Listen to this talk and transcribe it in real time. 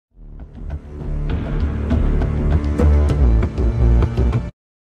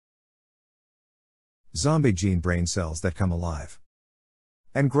Zombie gene brain cells that come alive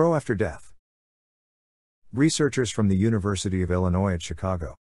and grow after death. Researchers from the University of Illinois at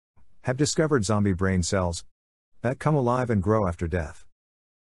Chicago have discovered zombie brain cells that come alive and grow after death.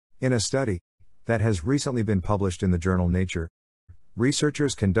 In a study that has recently been published in the journal Nature,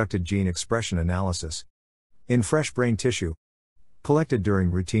 researchers conducted gene expression analysis in fresh brain tissue collected during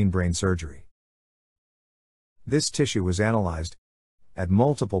routine brain surgery. This tissue was analyzed at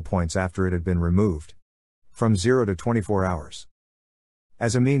multiple points after it had been removed, from 0 to 24 hours,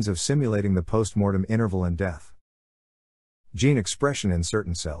 as a means of simulating the post-mortem interval in death. Gene expression in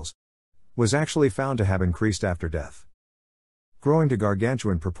certain cells was actually found to have increased after death, growing to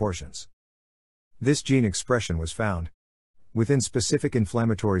gargantuan proportions. This gene expression was found within specific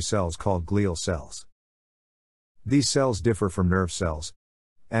inflammatory cells called glial cells. These cells differ from nerve cells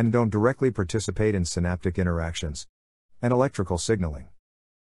and don't directly participate in synaptic interactions and electrical signaling.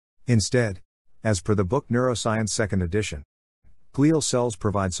 Instead, as per the book Neuroscience 2nd edition, glial cells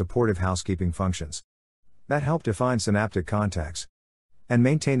provide supportive housekeeping functions that help define synaptic contacts and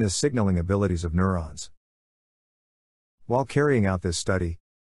maintain the signaling abilities of neurons. While carrying out this study,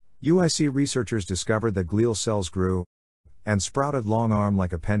 UIC researchers discovered that glial cells grew and sprouted long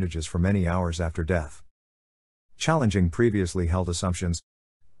arm-like appendages for many hours after death, challenging previously held assumptions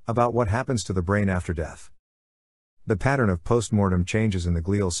about what happens to the brain after death. The pattern of post-mortem changes in the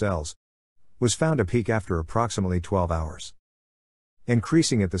glial cells was found to peak after approximately 12 hours,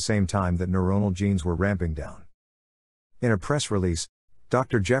 increasing at the same time that neuronal genes were ramping down. In a press release,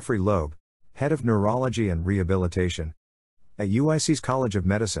 Dr. Jeffrey Loeb, head of neurology and rehabilitation at UIC's College of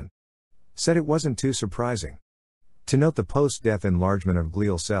Medicine, said it wasn't too surprising to note the post-death enlargement of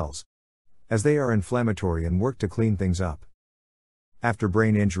glial cells, as they are inflammatory and work to clean things up after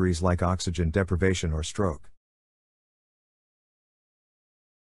brain injuries like oxygen deprivation or stroke.